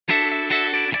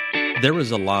There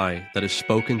is a lie that is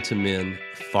spoken to men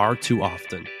far too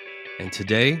often, and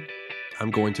today I'm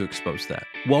going to expose that.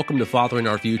 Welcome to Fathering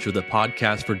Our Future, the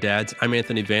podcast for dads. I'm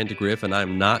Anthony Vandegrift, and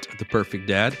I'm not the perfect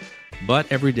dad, but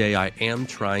every day I am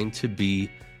trying to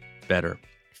be better.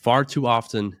 Far too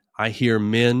often, I hear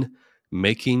men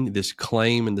making this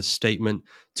claim and this statement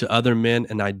to other men,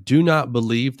 and I do not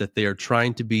believe that they are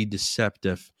trying to be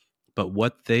deceptive, but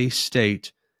what they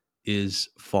state is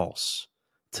false.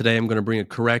 Today, I'm going to bring a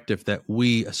corrective that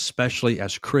we, especially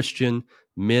as Christian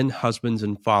men, husbands,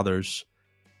 and fathers,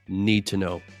 need to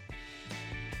know.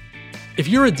 If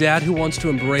you're a dad who wants to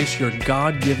embrace your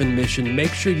God-given mission,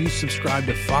 make sure you subscribe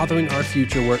to Fathering Our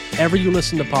Future wherever you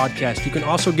listen to podcasts. You can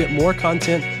also get more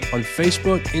content on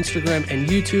Facebook, Instagram, and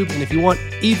YouTube. And if you want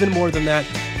even more than that,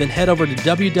 then head over to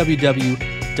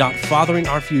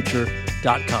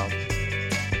www.fatheringourfuture.com.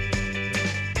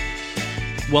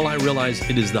 Well, I realize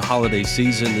it is the holiday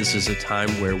season. This is a time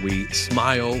where we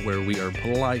smile, where we are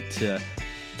polite to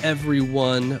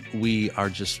everyone. We are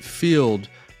just filled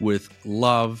with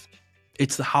love.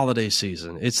 It's the holiday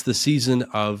season. It's the season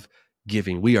of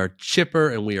giving. We are chipper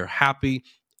and we are happy.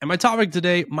 And my topic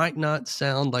today might not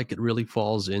sound like it really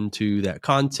falls into that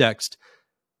context,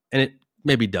 and it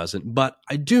maybe doesn't. But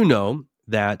I do know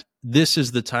that this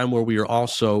is the time where we are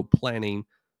also planning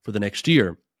for the next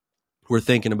year. We're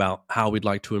thinking about how we'd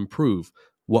like to improve,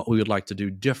 what we would like to do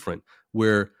different.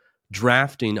 We're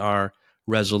drafting our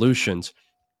resolutions.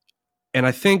 And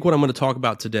I think what I'm going to talk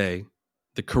about today,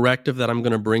 the corrective that I'm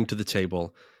going to bring to the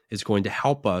table, is going to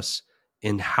help us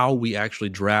in how we actually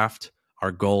draft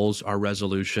our goals, our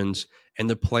resolutions, and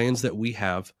the plans that we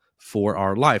have for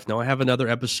our life. Now, I have another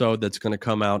episode that's going to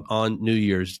come out on New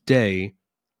Year's Day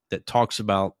that talks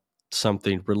about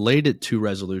something related to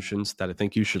resolutions that I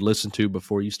think you should listen to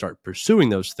before you start pursuing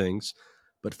those things.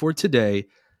 But for today,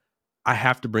 I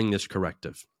have to bring this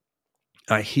corrective.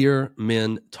 I hear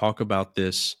men talk about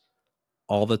this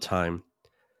all the time.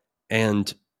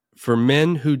 And for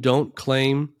men who don't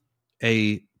claim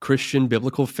a Christian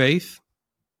biblical faith,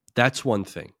 that's one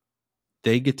thing.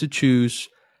 They get to choose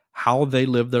how they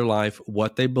live their life,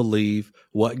 what they believe,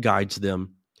 what guides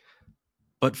them.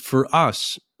 But for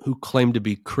us who claim to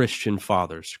be Christian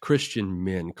fathers, Christian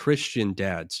men, Christian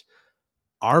dads,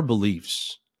 our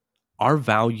beliefs, our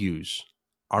values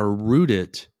are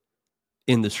rooted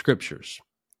in the scriptures.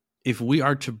 If we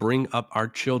are to bring up our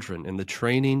children in the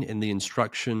training and the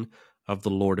instruction of the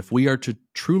Lord, if we are to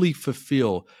truly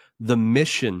fulfill the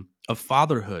mission of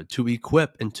fatherhood, to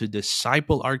equip and to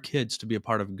disciple our kids to be a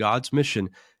part of God's mission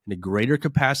in a greater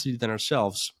capacity than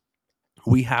ourselves,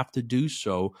 we have to do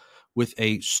so with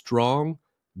a strong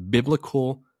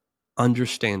biblical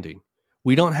understanding.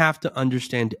 We don't have to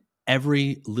understand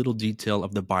every little detail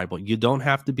of the Bible. You don't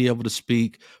have to be able to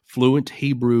speak fluent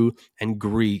Hebrew and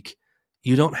Greek.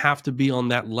 You don't have to be on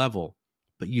that level,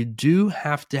 but you do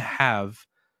have to have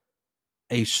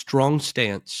a strong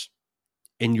stance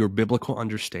in your biblical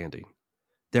understanding.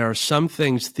 There are some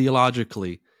things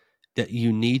theologically that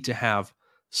you need to have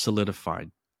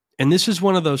solidified. And this is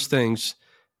one of those things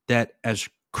that as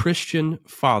Christian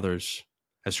fathers,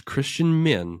 as Christian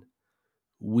men,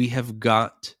 we have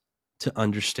got to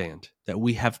understand, that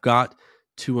we have got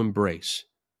to embrace.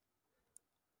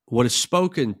 What is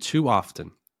spoken too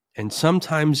often, and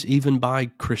sometimes even by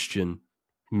Christian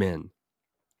men,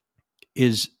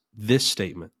 is this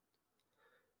statement: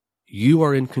 you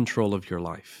are in control of your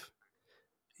life.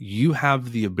 You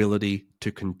have the ability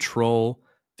to control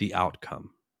the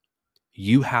outcome.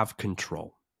 You have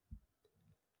control.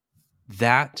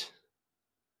 That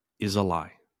is a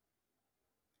lie.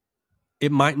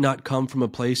 It might not come from a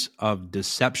place of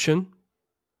deception,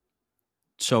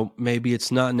 so maybe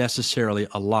it's not necessarily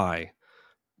a lie,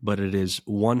 but it is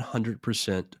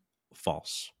 100%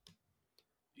 false.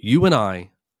 You and I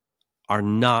are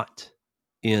not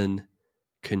in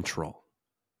control.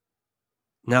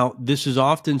 Now, this is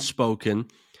often spoken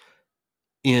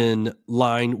in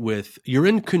line with you're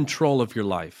in control of your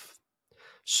life.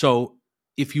 So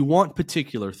if you want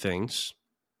particular things,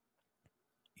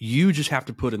 you just have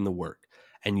to put in the work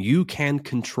and you can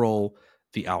control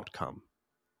the outcome.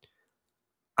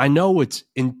 I know it's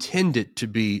intended to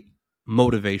be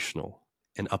motivational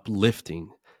and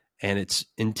uplifting, and it's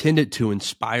intended to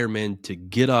inspire men to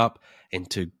get up and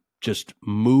to just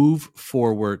move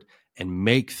forward and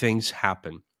make things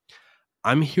happen.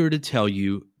 I'm here to tell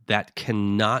you that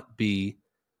cannot be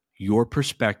your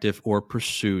perspective or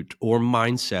pursuit or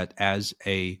mindset as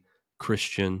a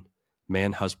Christian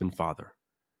man, husband, father,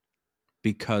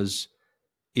 because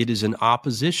it is in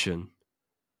opposition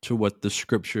to what the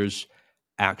scriptures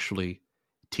actually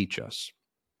teach us.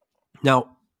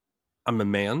 Now, I'm a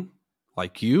man.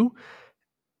 like you,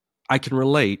 I can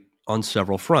relate on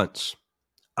several fronts.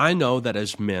 I know that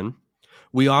as men,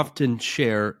 we often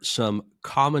share some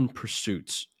common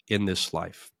pursuits in this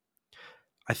life.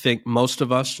 I think most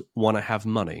of us want to have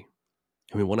money,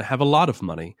 and we want to have a lot of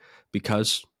money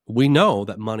because we know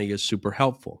that money is super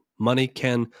helpful. Money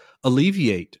can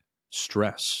alleviate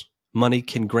stress. Money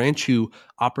can grant you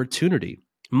opportunity.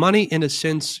 Money, in a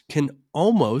sense, can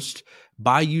almost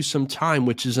buy you some time,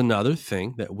 which is another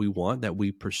thing that we want, that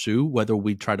we pursue, whether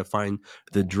we try to find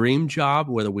the dream job,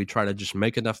 whether we try to just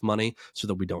make enough money so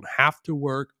that we don't have to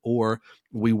work, or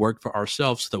we work for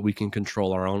ourselves so that we can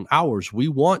control our own hours. We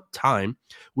want time.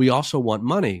 We also want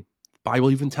money. The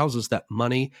Bible even tells us that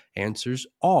money answers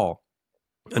all.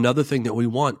 Another thing that we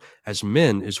want as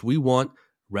men is we want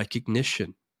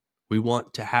recognition. We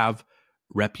want to have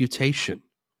reputation.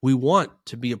 We want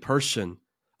to be a person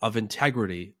of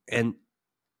integrity. And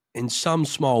in some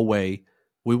small way,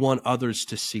 we want others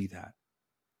to see that.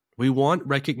 We want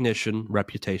recognition,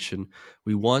 reputation.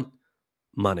 We want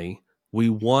money. We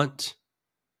want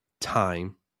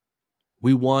time.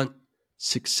 We want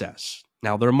success.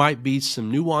 Now, there might be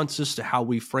some nuances to how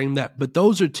we frame that, but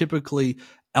those are typically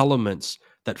elements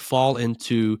that fall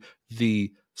into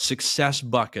the success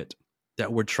bucket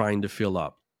that we're trying to fill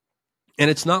up. And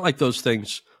it's not like those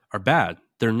things are bad.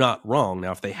 They're not wrong.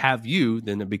 Now, if they have you,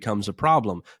 then it becomes a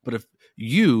problem. But if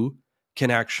you can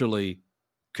actually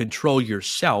control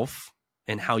yourself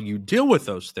and how you deal with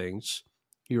those things,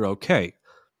 you're okay.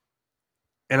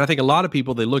 And I think a lot of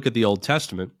people, they look at the Old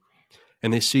Testament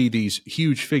and they see these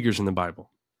huge figures in the Bible.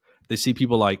 They see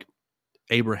people like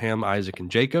Abraham, Isaac,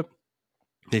 and Jacob.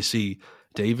 They see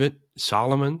David,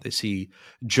 Solomon. They see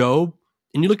Job.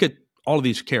 And you look at all of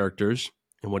these characters,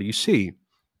 and what do you see?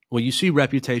 Well, you see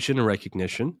reputation and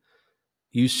recognition.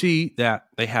 You see that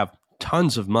they have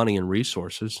tons of money and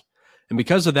resources. And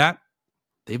because of that,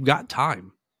 they've got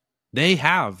time. They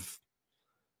have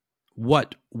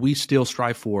what we still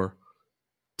strive for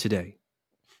today.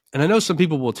 And I know some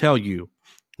people will tell you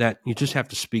that you just have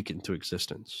to speak it into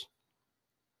existence.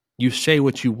 You say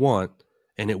what you want,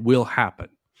 and it will happen.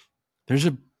 There's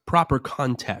a proper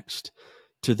context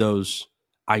to those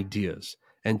ideas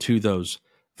and to those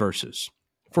verses.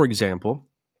 For example,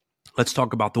 let's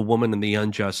talk about the woman and the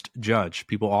unjust judge.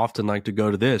 People often like to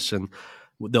go to this, and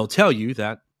they'll tell you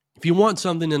that if you want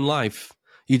something in life,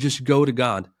 you just go to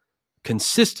God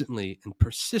consistently and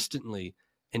persistently,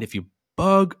 and if you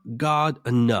bug God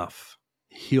enough,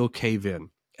 he'll cave in.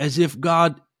 As if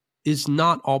God is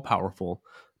not all-powerful,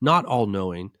 not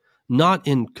all-knowing, not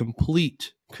in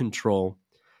complete control,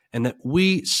 and that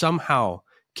we somehow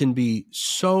can be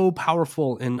so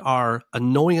powerful in our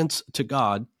annoyance to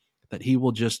God that he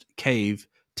will just cave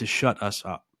to shut us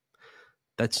up.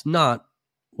 That's not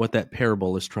what that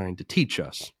parable is trying to teach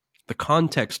us. The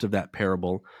context of that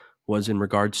parable was in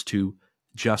regards to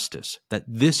justice, that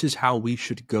this is how we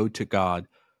should go to God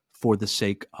for the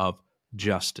sake of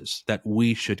justice, that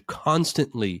we should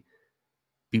constantly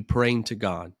be praying to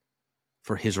God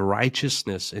for his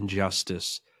righteousness and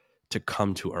justice to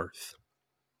come to earth.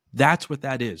 That's what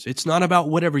that is. It's not about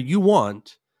whatever you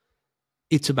want.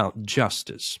 It's about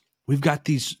justice. We've got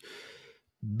these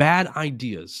bad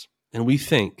ideas, and we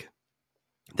think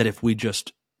that if we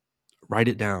just write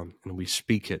it down and we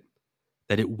speak it,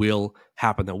 that it will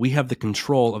happen, that we have the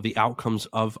control of the outcomes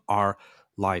of our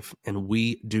life, and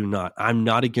we do not. I'm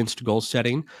not against goal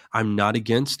setting. I'm not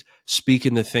against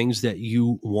speaking the things that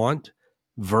you want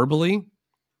verbally.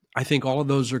 I think all of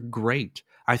those are great.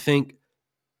 I think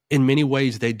in many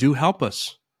ways they do help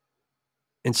us.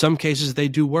 In some cases they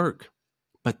do work,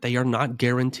 but they are not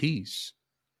guarantees.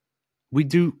 We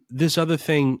do this other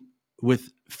thing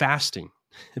with fasting.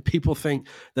 People think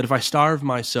that if I starve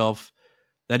myself,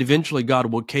 that eventually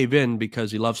God will cave in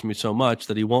because he loves me so much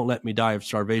that he won't let me die of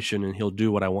starvation and he'll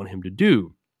do what I want him to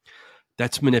do.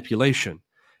 That's manipulation.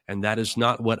 And that is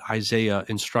not what Isaiah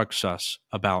instructs us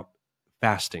about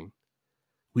fasting.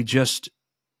 We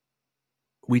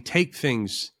take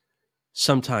things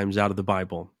sometimes out of the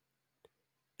Bible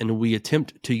and we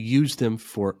attempt to use them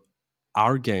for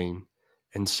our gain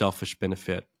and selfish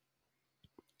benefit.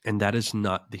 And that is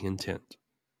not the intent.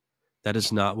 That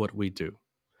is not what we do.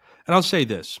 And I'll say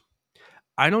this,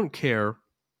 I don't care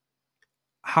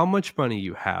how much money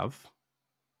you have,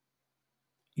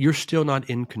 you're still not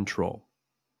in control.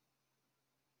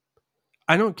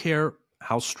 I don't care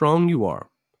how strong you are,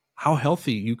 how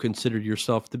healthy you consider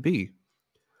yourself to be,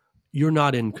 you're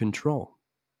not in control.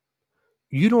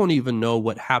 You don't even know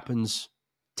what happens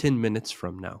 10 minutes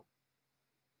from now.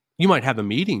 You might have a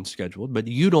meeting scheduled, but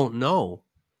you don't know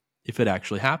if it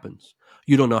actually happens.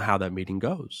 You don't know how that meeting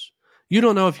goes. You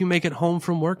don't know if you make it home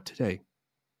from work today.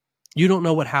 You don't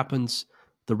know what happens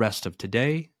the rest of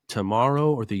today,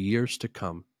 tomorrow, or the years to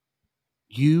come.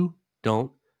 You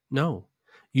don't know.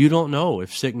 You don't know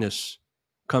if sickness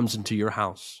comes into your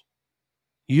house.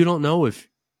 You don't know if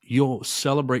you'll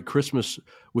celebrate Christmas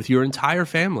with your entire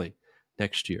family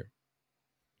next year.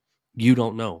 You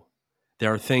don't know.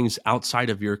 There are things outside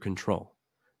of your control.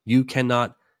 You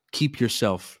cannot keep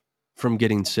yourself from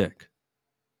getting sick.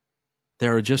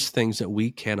 There are just things that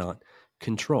we cannot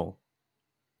control.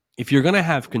 If you're going to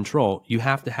have control, you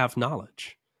have to have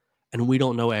knowledge. And we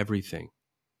don't know everything.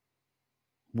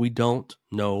 We don't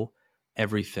know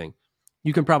everything.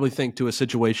 You can probably think to a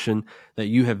situation that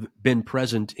you have been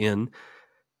present in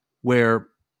where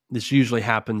this usually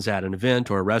happens at an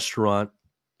event or a restaurant,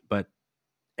 but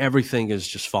everything is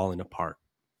just falling apart.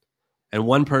 And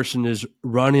one person is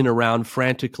running around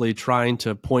frantically trying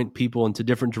to point people into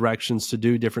different directions to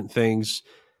do different things.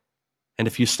 And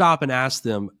if you stop and ask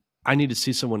them, I need to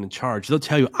see someone in charge, they'll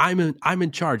tell you, I'm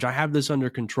in charge. I have this under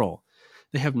control.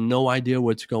 They have no idea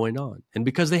what's going on. And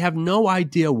because they have no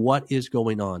idea what is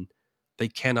going on, they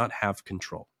cannot have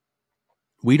control.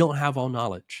 We don't have all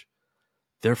knowledge.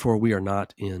 Therefore, we are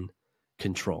not in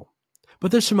control.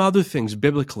 But there's some other things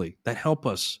biblically that help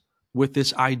us with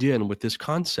this idea and with this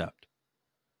concept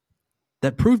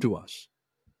that prove to us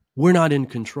we're not in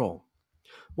control.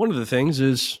 One of the things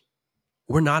is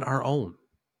we're not our own.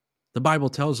 The Bible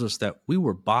tells us that we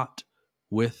were bought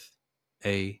with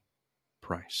a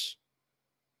price.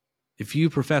 If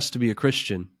you profess to be a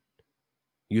Christian,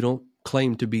 you don't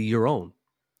claim to be your own.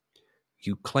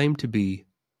 You claim to be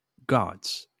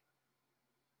God's.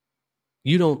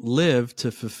 You don't live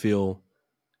to fulfill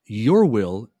your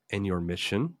will and your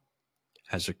mission.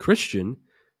 As a Christian,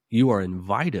 you are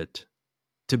invited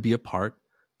to be a part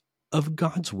of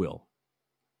God's will,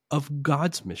 of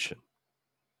God's mission.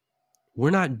 We're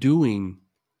not doing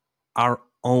our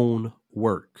own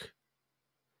work.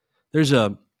 There's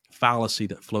a fallacy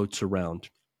that floats around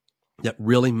that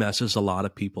really messes a lot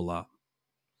of people up.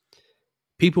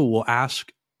 People will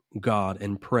ask God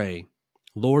and pray,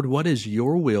 Lord, what is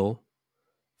your will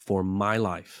for my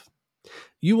life?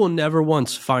 You will never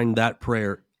once find that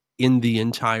prayer in the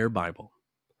entire Bible.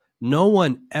 No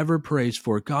one ever prays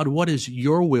for, God, what is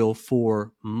your will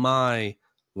for my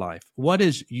life? What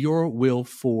is your will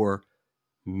for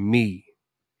me?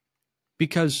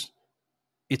 Because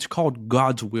it's called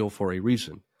God's will for a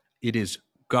reason. It is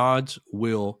God's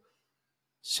will,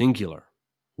 singular.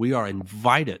 We are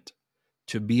invited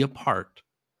to be a part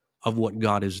of what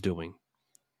God is doing.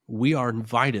 We are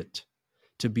invited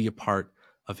to be a part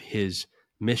of his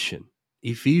mission.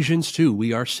 Ephesians 2,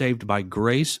 we are saved by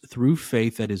grace through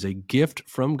faith that is a gift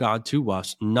from God to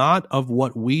us, not of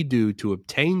what we do to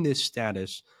obtain this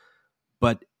status,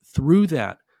 but through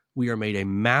that we are made a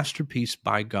masterpiece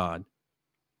by God,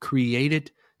 created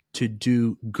to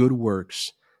do good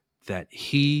works that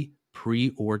he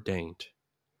preordained.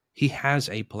 He has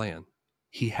a plan.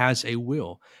 He has a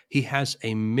will. He has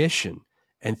a mission.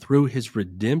 And through his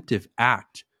redemptive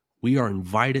act, we are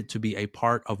invited to be a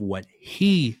part of what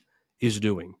he is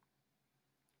doing,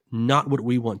 not what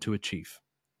we want to achieve.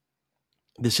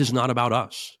 This is not about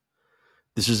us.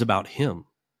 This is about him.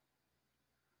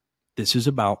 This is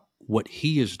about what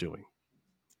he is doing.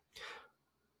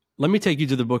 Let me take you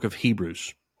to the book of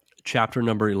Hebrews, chapter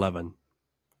number 11,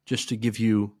 just to give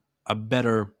you a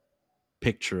better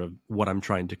picture of what I'm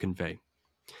trying to convey.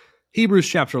 Hebrews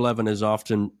chapter 11 is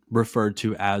often referred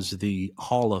to as the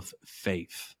Hall of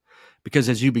Faith, because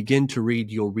as you begin to read,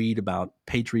 you'll read about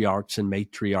patriarchs and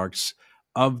matriarchs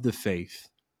of the faith,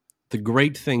 the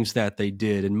great things that they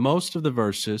did. And most of the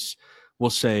verses will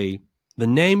say the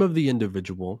name of the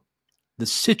individual, the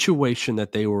situation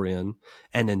that they were in,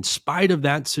 and in spite of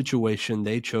that situation,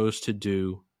 they chose to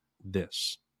do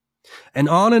this. And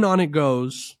on it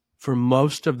goes for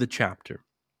most of the chapter.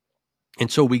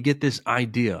 And so we get this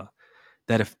idea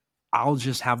that if I'll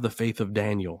just have the faith of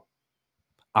Daniel,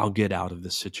 I'll get out of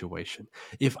this situation.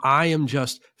 If I am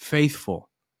just faithful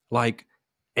like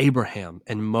Abraham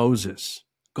and Moses,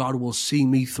 God will see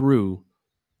me through,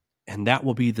 and that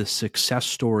will be the success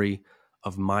story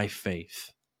of my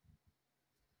faith.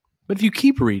 But if you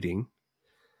keep reading,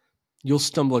 you'll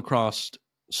stumble across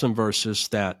some verses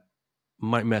that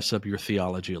might mess up your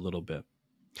theology a little bit.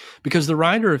 Because the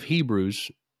writer of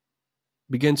Hebrews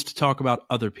begins to talk about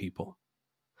other people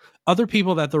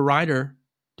that the writer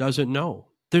doesn't know.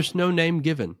 There's no name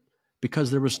given because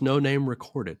there was no name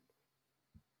recorded.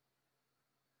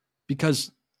 Because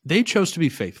they chose to be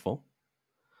faithful,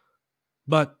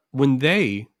 but when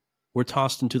they were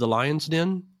tossed into the lion's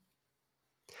den,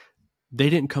 they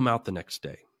didn't come out the next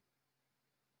day.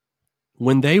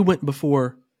 When they went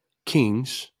before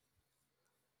kings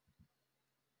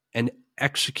and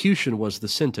execution was the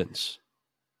sentence,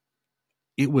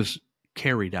 it was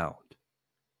carried out.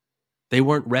 They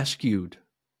weren't rescued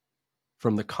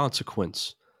from the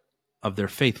consequence of their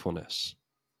faithfulness.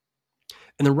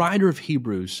 And the writer of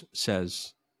Hebrews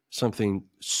says something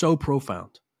so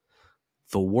profound.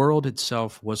 The world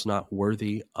itself was not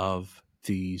worthy of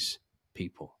these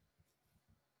people.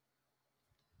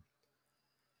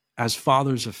 As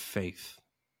fathers of faith,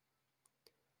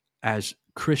 as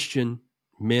Christian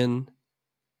men,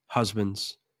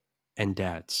 husbands, and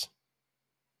dads,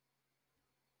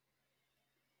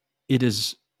 it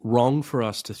is wrong for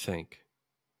us to think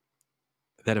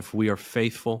that if we are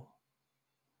faithful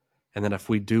and that if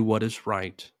we do what is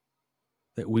right,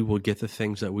 that we will get the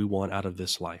things that we want out of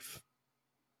this life.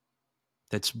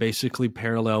 That's basically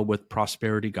parallel with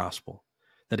prosperity gospel.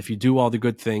 That if you do all the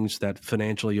good things, that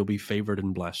financially you'll be favored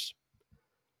and blessed.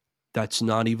 That's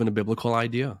not even a biblical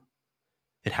idea.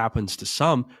 It happens to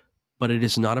some, but it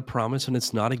is not a promise and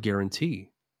it's not a guarantee.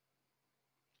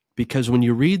 Because when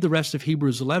you read the rest of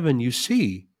Hebrews 11, you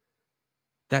see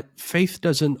that faith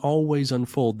doesn't always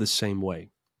unfold the same way.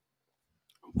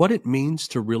 What it means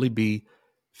to really be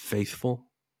faithful,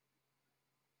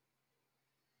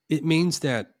 it means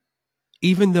that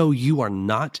even though you are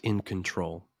not in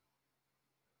control,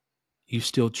 you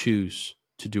still choose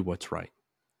to do what's right.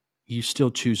 You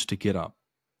still choose to get up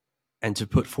and to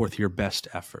put forth your best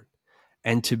effort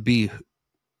and to be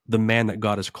the man that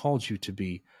God has called you to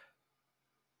be,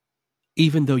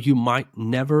 even though you might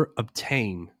never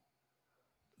obtain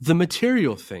the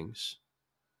material things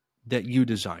that you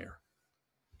desire.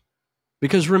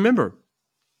 Because remember,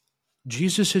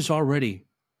 Jesus has already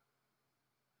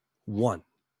won.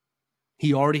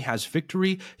 He already has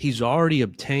victory. He's already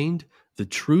obtained the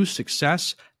true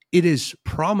success. It is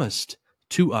promised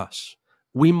to us.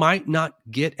 We might not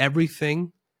get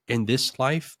everything in this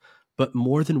life, but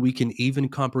more than we can even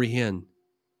comprehend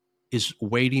is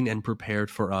waiting and prepared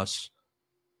for us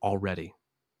already.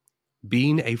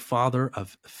 Being a father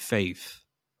of faith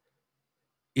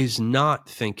is not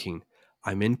thinking,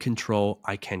 I'm in control,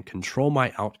 I can control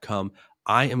my outcome,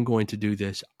 I am going to do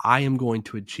this, I am going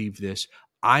to achieve this,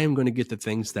 I am going to get the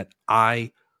things that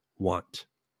I want.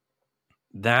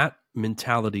 That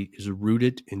mentality is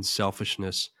rooted in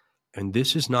selfishness, and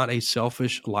this is not a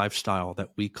selfish lifestyle that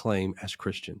we claim as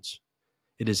Christians.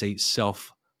 It is a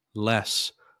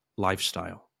selfless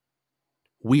lifestyle.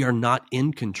 We are not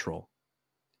in control,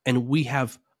 and we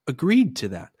have agreed to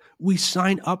that. We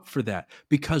sign up for that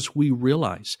because we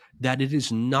realize that it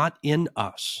is not in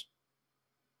us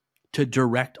to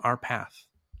direct our path.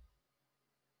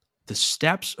 The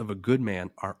steps of a good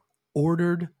man are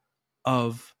ordered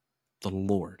of the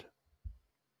Lord.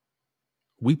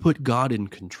 We put God in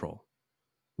control.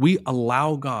 We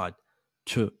allow God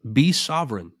to be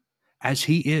sovereign as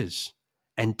He is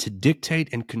and to dictate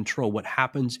and control what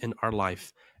happens in our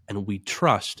life. And we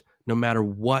trust no matter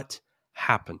what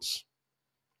happens.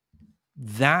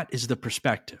 That is the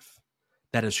perspective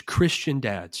that as Christian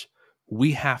dads,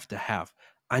 we have to have.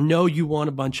 I know you want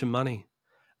a bunch of money.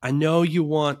 I know you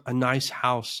want a nice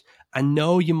house. I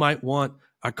know you might want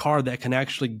a car that can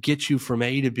actually get you from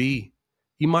A to B.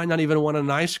 You might not even want a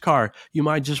nice car. You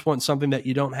might just want something that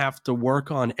you don't have to work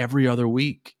on every other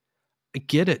week. I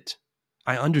get it.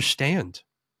 I understand.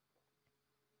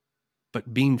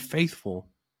 But being faithful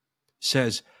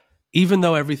says, even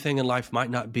though everything in life might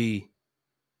not be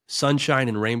sunshine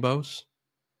and rainbows,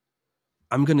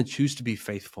 I'm going to choose to be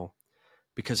faithful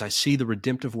because I see the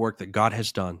redemptive work that God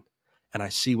has done and I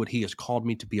see what He has called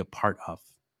me to be a part of.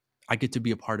 I get to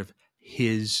be a part of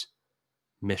His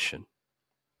mission.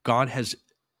 God has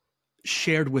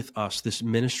shared with us this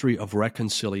ministry of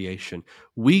reconciliation.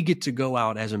 We get to go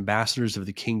out as ambassadors of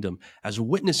the kingdom, as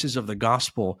witnesses of the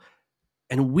gospel,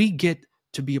 and we get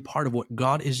to be a part of what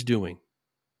God is doing.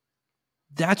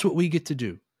 That's what we get to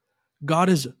do. God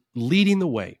is leading the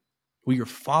way. We are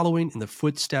following in the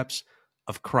footsteps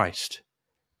of Christ.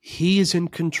 He is in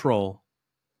control,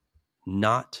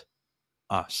 not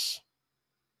us.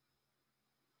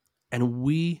 And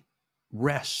we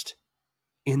rest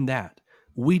in that.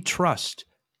 We trust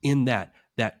in that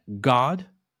God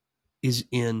is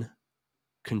in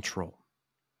control.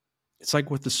 It's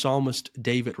like what the psalmist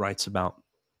David writes about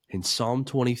in Psalm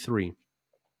 23.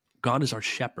 God is our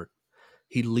shepherd.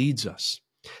 He leads us.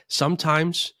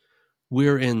 Sometimes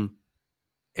we're in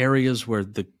areas where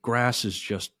the grass is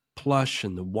just plush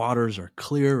and the waters are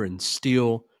clear and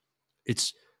still.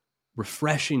 It's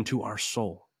refreshing to our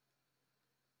soul.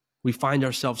 We find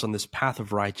ourselves on this path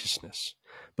of righteousness.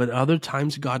 But other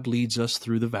times God leads us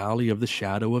through the valley of the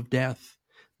shadow of death.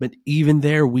 But even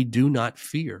there, we do not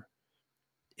fear.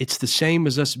 It's the same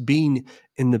as us being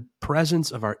in the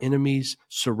presence of our enemies,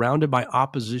 surrounded by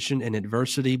opposition and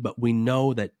adversity, but we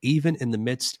know that even in the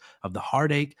midst of the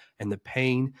heartache and the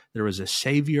pain, there is a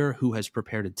Savior who has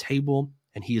prepared a table,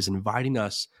 and he is inviting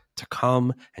us to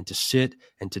come and to sit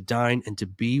and to dine and to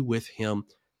be with him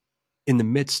in the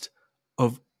midst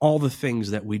of all the things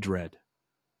that we dread.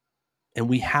 And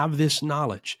we have this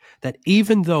knowledge that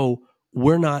even though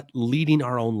we're not leading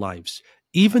our own lives,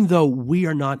 even though we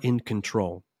are not in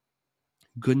control,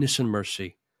 goodness and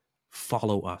mercy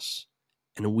follow us,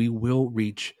 and we will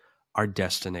reach our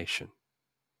destination.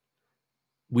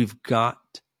 We've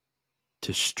got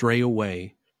to stray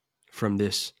away from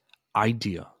this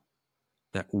idea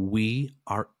that we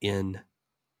are in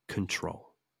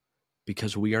control,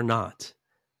 because we are not,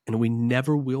 and we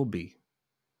never will be.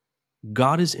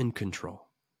 God is in control,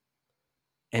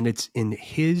 and it's in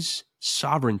his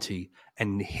sovereignty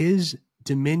and his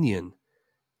dominion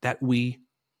that we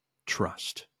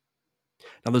trust.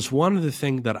 Now, there's one other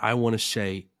thing that I want to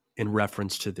say in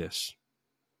reference to this.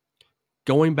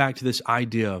 Going back to this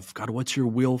idea of, God, what's your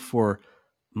will for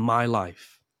my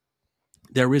life?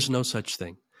 There is no such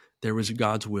thing. There is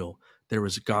God's will. There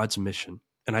is God's mission.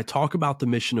 And I talk about the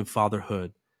mission of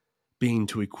fatherhood being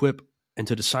to equip and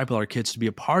to disciple our kids to be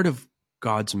a part of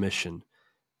God's mission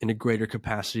in a greater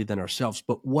capacity than ourselves.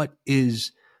 But what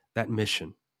is that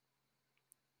mission?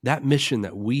 That mission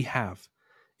that we have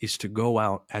is to go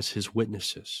out as his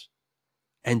witnesses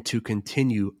and to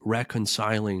continue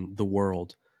reconciling the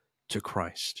world to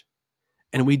Christ.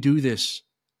 And we do this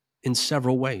in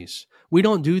several ways. We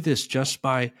don't do this just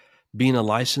by being a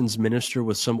licensed minister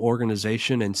with some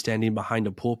organization and standing behind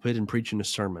a pulpit and preaching a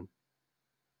sermon.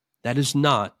 That is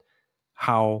not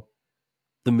how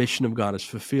the mission of God is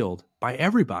fulfilled by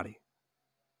everybody.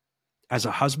 As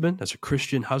a husband, as a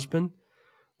Christian husband,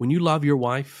 when you love your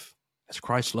wife as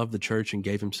Christ loved the church and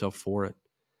gave himself for it,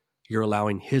 you're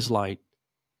allowing his light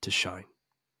to shine.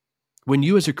 When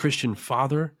you as a Christian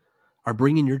father are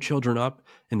bringing your children up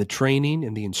in the training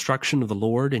and the instruction of the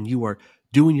Lord, and you are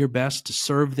doing your best to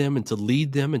serve them and to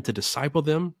lead them and to disciple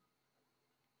them,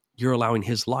 you're allowing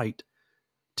his light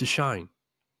to shine.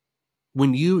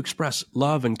 When you express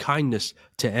love and kindness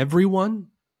to everyone,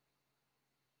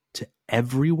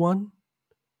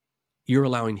 you're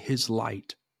allowing his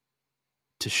light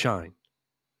to shine.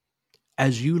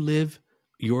 As you live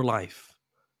your life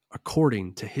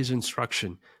according to his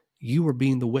instruction, you are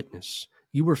being the witness.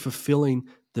 You are fulfilling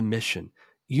the mission.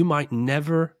 You might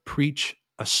never preach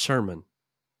a sermon,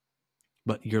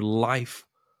 but your life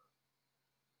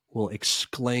will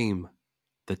exclaim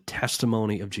the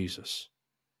testimony of Jesus.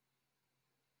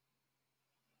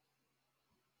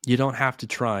 You don't have to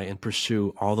try and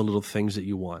pursue all the little things that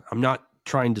you want. I'm not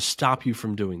trying to stop you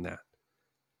from doing that,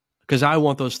 because I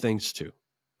want those things too.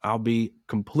 I'll be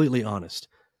completely honest.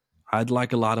 I'd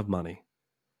like a lot of money.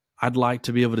 I'd like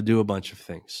to be able to do a bunch of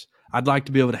things. I'd like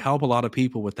to be able to help a lot of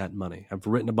people with that money. I've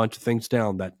written a bunch of things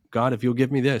down that, God, if you'll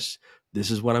give me this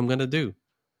is what I'm going to do.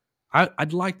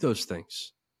 I'd like those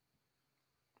things.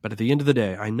 But at the end of the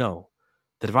day, I know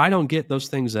that if I don't get those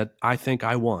things that I think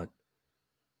I want,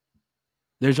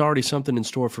 there's already something in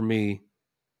store for me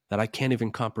that I can't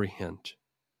even comprehend,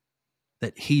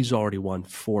 that he's already won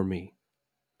for me.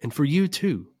 And for you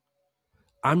too.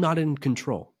 I'm not in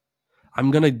control. I'm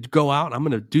going to go out. I'm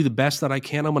going to do the best that I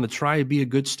can. I'm going to try to be a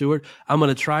good steward. I'm going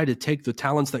to try to take the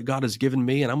talents that God has given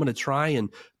me, and I'm going to try and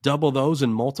double those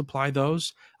and multiply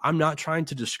those. I'm not trying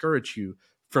to discourage you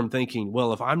from thinking,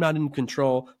 well, if I'm not in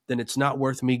control, then it's not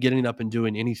worth me getting up and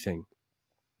doing anything.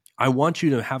 I want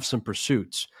you to have some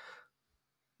pursuits,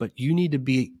 but you need to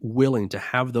be willing to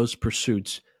have those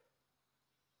pursuits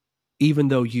even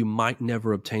though you might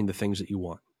never obtain the things that you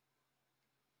want.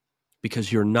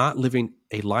 Because you're not living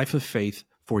a life of faith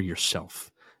for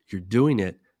yourself. You're doing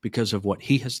it because of what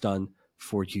he has done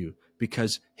for you,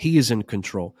 because he is in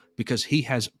control, because he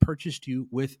has purchased you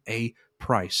with a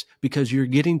price, because you're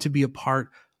getting to be a part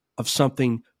of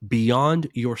something beyond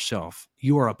yourself.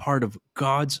 You are a part of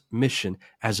God's mission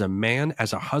as a man,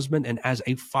 as a husband, and as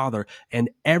a father. And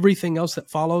everything else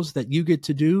that follows that you get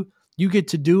to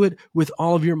do it with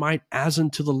all of your might as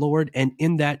unto the Lord. And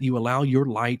in that, you allow your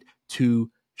light to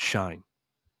shine.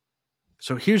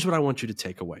 So here's what I want you to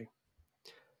take away.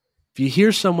 If you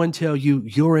hear someone tell you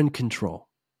you're in control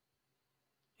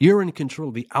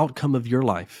of the outcome of your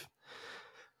life,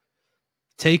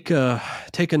 take a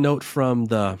note from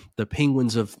the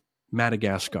penguins of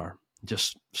Madagascar.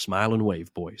 Just smile and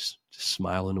wave, boys. Just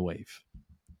smile and wave.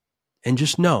 And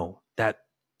just know that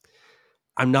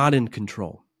I'm not in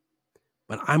control,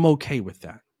 but I'm okay with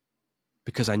that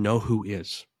because I know who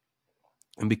is.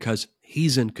 And because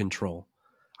He's in control,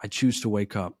 I choose to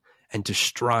wake up and to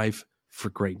strive for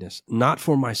greatness, not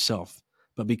for myself,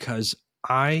 but because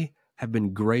I have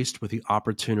been graced with the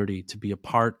opportunity to be a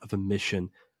part of a mission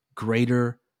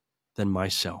greater than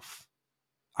myself.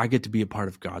 I get to be a part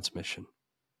of God's mission.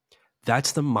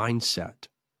 That's the mindset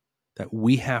that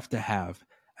we have to have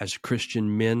as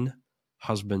Christian men,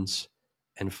 husbands,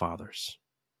 and fathers.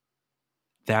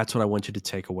 That's what I want you to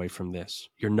take away from this.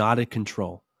 You're not in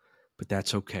control, but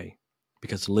that's okay,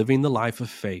 because living the life of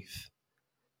faith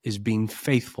is being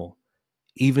faithful,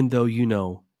 even though you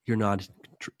know you're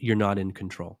not in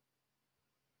control,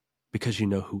 because you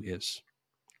know who is.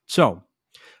 So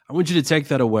I want you to take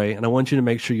that away, and I want you to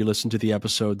make sure you listen to the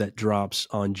episode that drops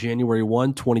on January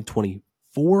 1,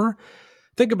 2024.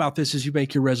 Think about this as you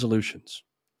make your resolutions.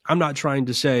 I'm not trying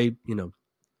to say,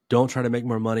 don't try to make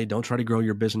more money, don't try to grow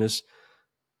your business,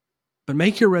 but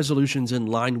make your resolutions in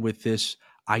line with this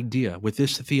idea, with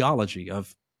this theology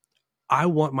of, I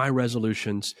want my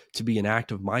resolutions to be an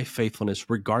act of my faithfulness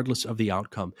regardless of the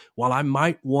outcome. While I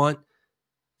might want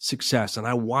success and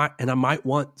I might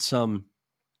want some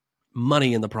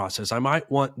money in the process, I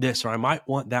might want this or I might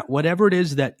want that, whatever it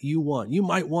is that you want. You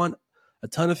might want a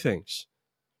ton of things.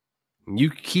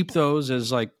 You keep those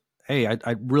as like, hey,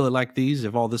 I really like these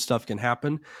if all this stuff can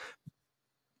happen.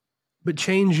 But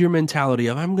change your mentality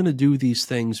of, I'm going to do these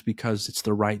things because it's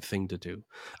the right thing to do.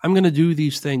 I'm going to do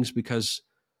these things because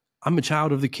I'm a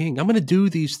child of the King. I'm going to do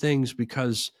these things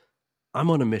because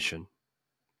I'm on a mission,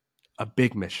 a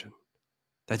big mission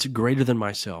that's greater than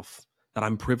myself, that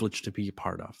I'm privileged to be a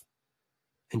part of.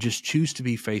 And just choose to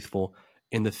be faithful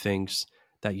in the things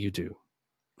that you do.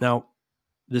 Now,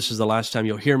 this is the last time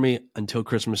you'll hear me until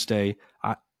Christmas Day.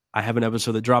 I have an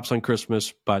episode that drops on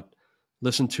Christmas, but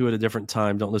listen to it a different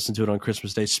time. Don't listen to it on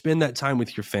Christmas Day. Spend that time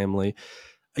with your family.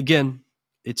 Again,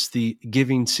 it's the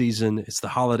giving season. It's the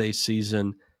holiday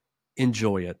season.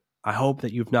 Enjoy it. I hope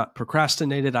that you've not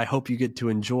procrastinated. I hope you get to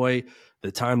enjoy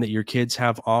the time that your kids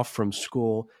have off from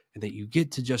school and that you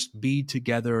get to just be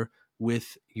together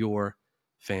with your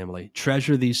family.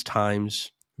 Treasure these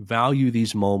times, value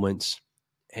these moments,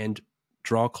 and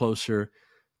draw closer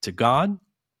to God,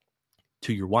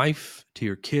 to your wife, to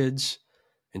your kids,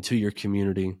 and to your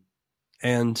community.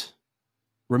 And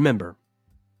remember,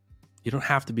 you don't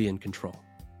have to be in control.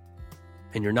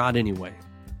 And you're not anyway.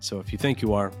 So if you think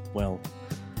you are, well,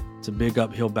 it's a big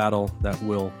uphill battle that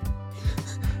will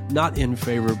not end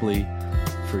favorably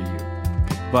for you.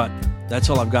 But that's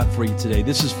all I've got for you today.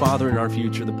 This is Father in Our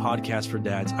Future, the podcast for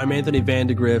dads. I'm Anthony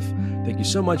Vandegrift. Thank you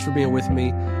so much for being with me,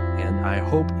 and I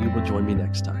hope you will join me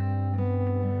next time.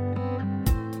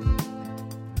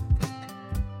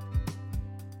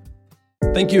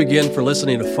 Thank you again for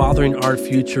listening to Fathering Our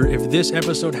Future. If this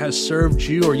episode has served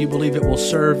you or you believe it will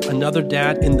serve another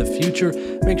dad in the future,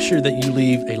 make sure that you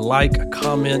leave a like, a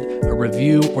comment, a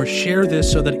review, or share this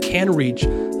so that it can reach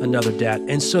another dad.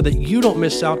 And so that you don't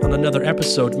miss out on another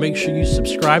episode, make sure you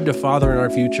subscribe to Fathering Our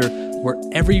Future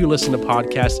wherever you listen to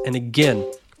podcasts. And again,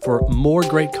 for more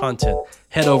great content,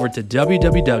 head over to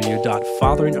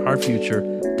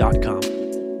www.fatheringourfuture.com.